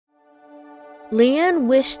Leanne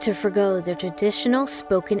wished to forgo the traditional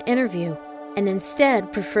spoken interview and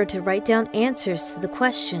instead preferred to write down answers to the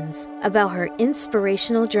questions about her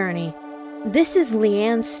inspirational journey. This is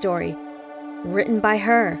Leanne's story, written by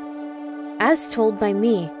her, as told by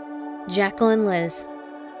me, Jacqueline Liz.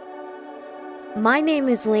 My name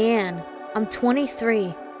is Leanne. I'm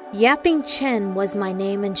 23. Yaping Chen was my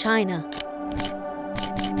name in China.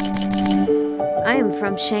 I am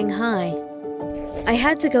from Shanghai. I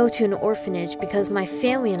had to go to an orphanage because my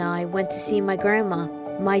family and I went to see my grandma,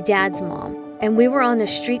 my dad's mom, and we were on a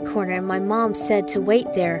street corner and my mom said to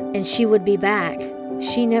wait there and she would be back.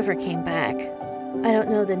 She never came back. I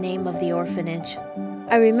don't know the name of the orphanage.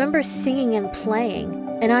 I remember singing and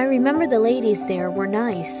playing, and I remember the ladies there were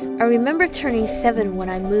nice. I remember turning 7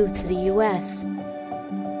 when I moved to the US.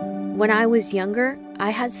 When I was younger,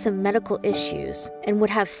 I had some medical issues and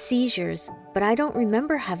would have seizures, but I don't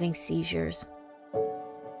remember having seizures.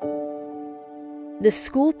 The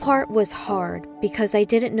school part was hard because I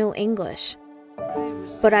didn't know English,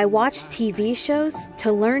 but I watched TV shows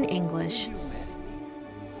to learn English.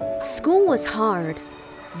 School was hard,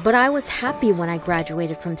 but I was happy when I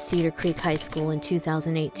graduated from Cedar Creek High School in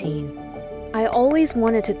 2018. I always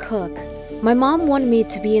wanted to cook. My mom wanted me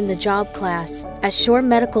to be in the job class at Shore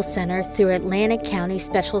Medical Center through Atlantic County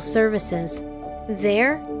Special Services.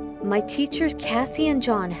 There, my teachers Kathy and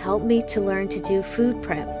John helped me to learn to do food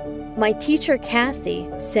prep. My teacher Kathy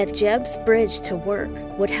said JEVS Bridge to Work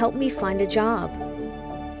would help me find a job.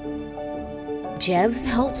 JEVS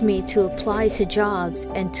helped me to apply to jobs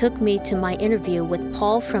and took me to my interview with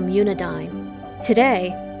Paul from Unidine.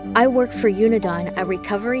 Today, I work for Unidine, a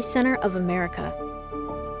recovery center of America.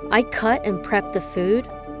 I cut and prep the food.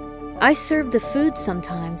 I serve the food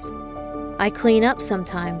sometimes. I clean up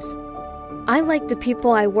sometimes. I like the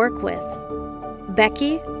people I work with.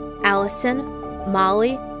 Becky, Allison,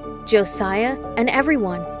 Molly, Josiah, and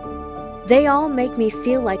everyone. They all make me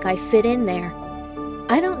feel like I fit in there.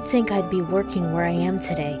 I don't think I'd be working where I am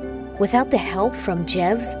today without the help from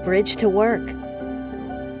JEVS Bridge to Work.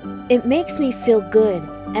 It makes me feel good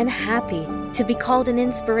and happy to be called an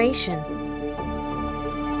inspiration.